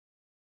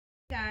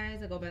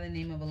Guys, I go by the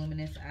name of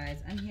Illuminous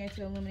Eyes. I'm here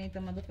to illuminate the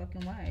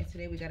motherfucking why.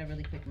 Today we got a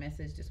really quick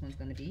message. This one's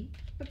going to be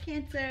for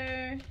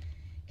Cancer.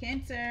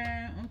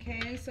 Cancer.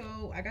 Okay,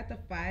 so I got the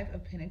Five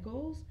of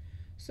Pentacles.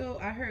 So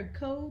I heard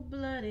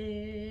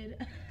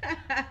cold-blooded.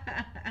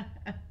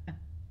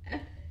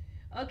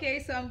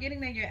 Okay, so I'm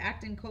getting that you're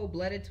acting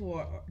cold-blooded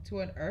to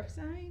an earth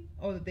sign,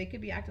 or that they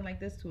could be acting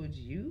like this towards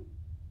you.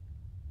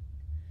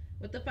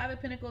 With the Five of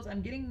Pentacles,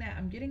 I'm getting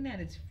that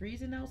it's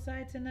freezing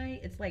outside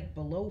tonight. It's like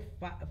below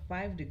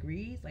 5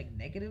 degrees, like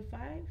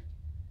 -5.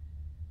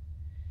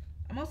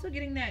 I'm also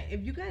getting that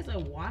if you guys are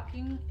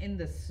walking in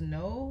the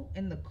snow,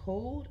 in the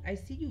cold, I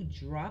see you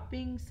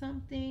dropping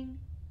something,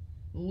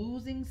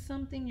 losing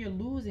something. You're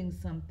losing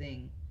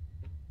something.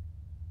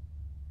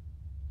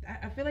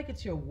 I feel like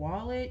it's your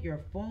wallet, your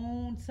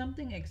phone,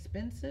 something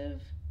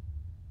expensive.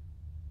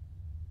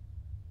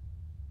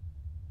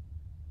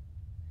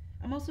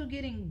 I'm also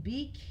getting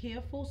be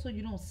careful so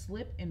you don't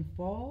slip and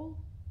fall.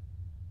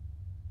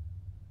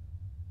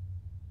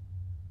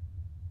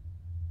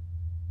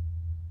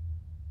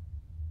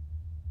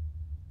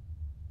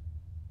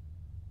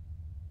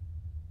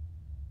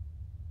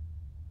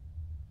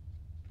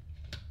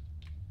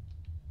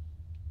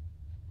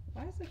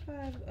 Why is the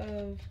Five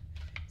of...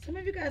 Some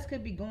of you guys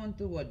could be going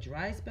through a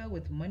dry spell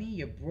with money.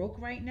 You're broke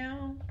right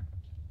now.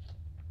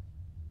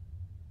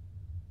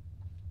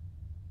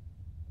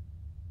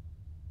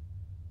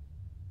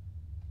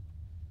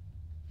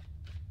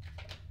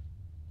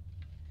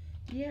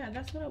 Yeah,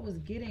 that's what I was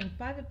getting.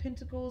 Five of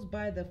Pentacles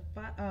by the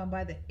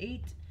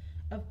Eight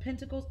of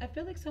Pentacles. I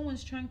feel like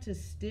someone's trying to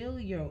steal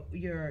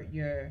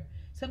your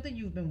something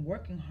you've been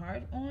working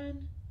hard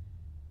on,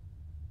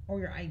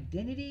 or your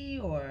identity,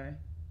 or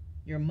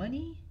your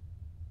money.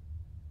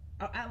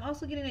 I'm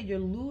also getting that you're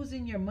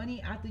losing your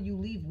money after you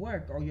leave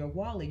work, or your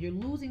wallet. You're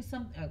losing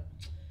something.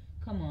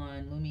 Come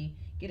on, Lumi,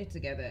 get it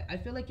together. I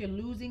feel like you're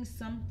losing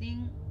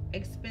something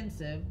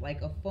expensive,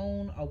 like a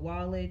phone, a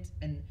wallet,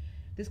 and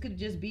this could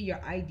just be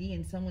your ID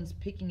and someone's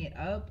picking it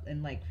up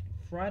and like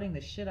frauding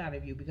the shit out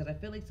of you, because I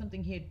feel like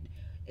something here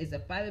is a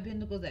Five of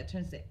Pentacles that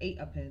turns to Eight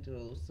of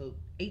Pentacles. So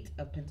Eight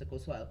of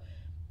Pentacles. So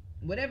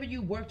whatever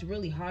you worked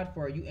really hard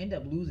for, you end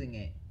up losing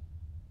it.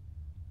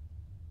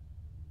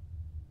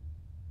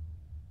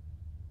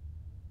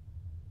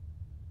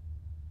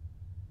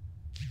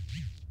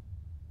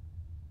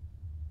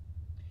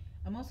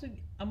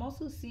 I'm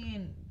also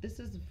seeing this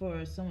is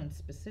for someone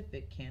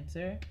specific,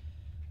 Cancer,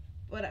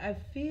 but I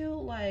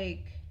feel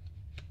like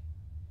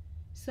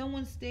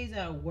someone stays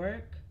at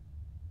work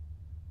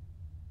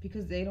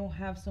because they don't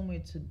have somewhere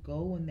to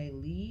go when they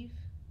leave.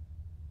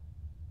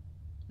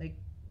 Like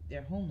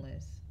they're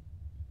homeless.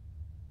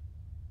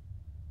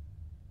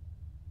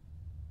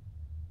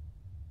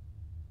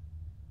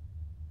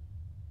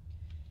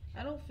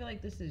 I don't feel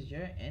like this is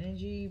your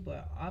energy,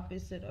 but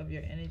opposite of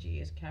your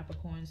energy is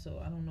Capricorn. So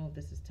I don't know if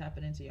this is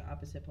tapping into your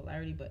opposite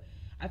polarity, but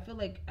I feel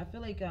like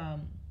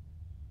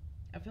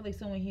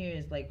someone here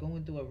is like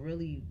going through a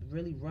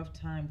really rough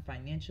time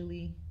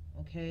financially.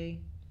 Okay,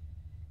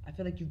 I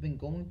feel like you've been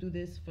going through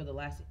this for the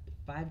last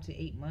 5 to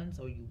 8 months,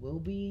 or you will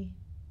be.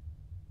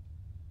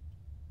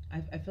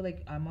 I feel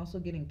like I'm also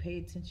getting pay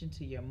attention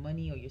to your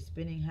money or your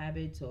spending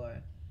habits,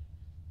 or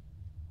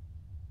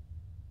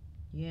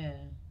yeah,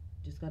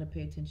 just gotta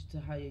pay attention to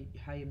how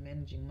you're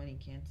managing money,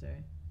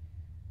 Cancer.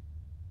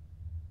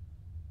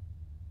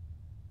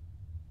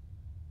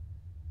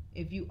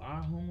 If you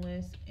are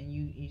homeless and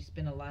you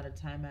spend a lot of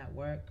time at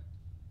work,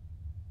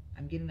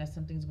 I'm getting that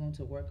something's going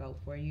to work out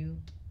for you.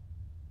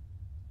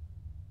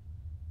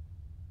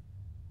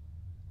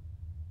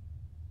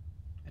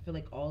 I feel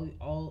like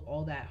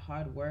all that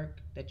hard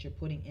work that you're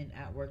putting in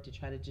at work to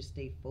try to just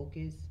stay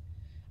focused,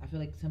 I feel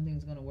like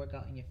something's going to work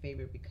out in your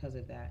favor because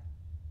of that.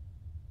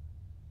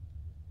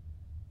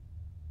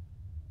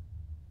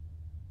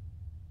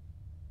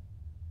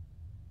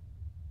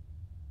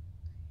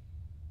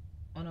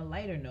 On a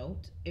lighter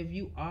note, if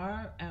you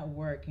are at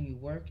work and you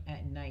work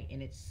at night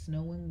and it's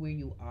snowing where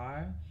you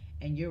are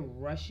and you're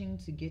rushing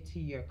to get to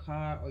your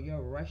car, or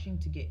you're rushing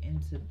to get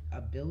into a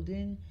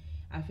building,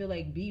 I feel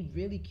like be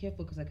really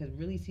careful, because I could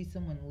really see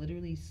someone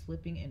literally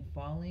slipping and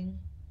falling.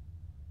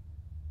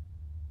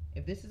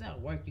 If this is at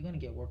work, you're going to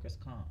get workers'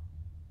 comp.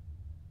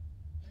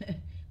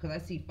 Because I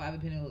see Five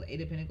of Pentacles,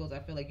 Eight of Pentacles. I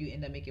feel like you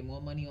end up making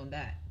more money on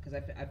that, because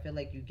I feel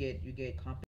like you get compensated.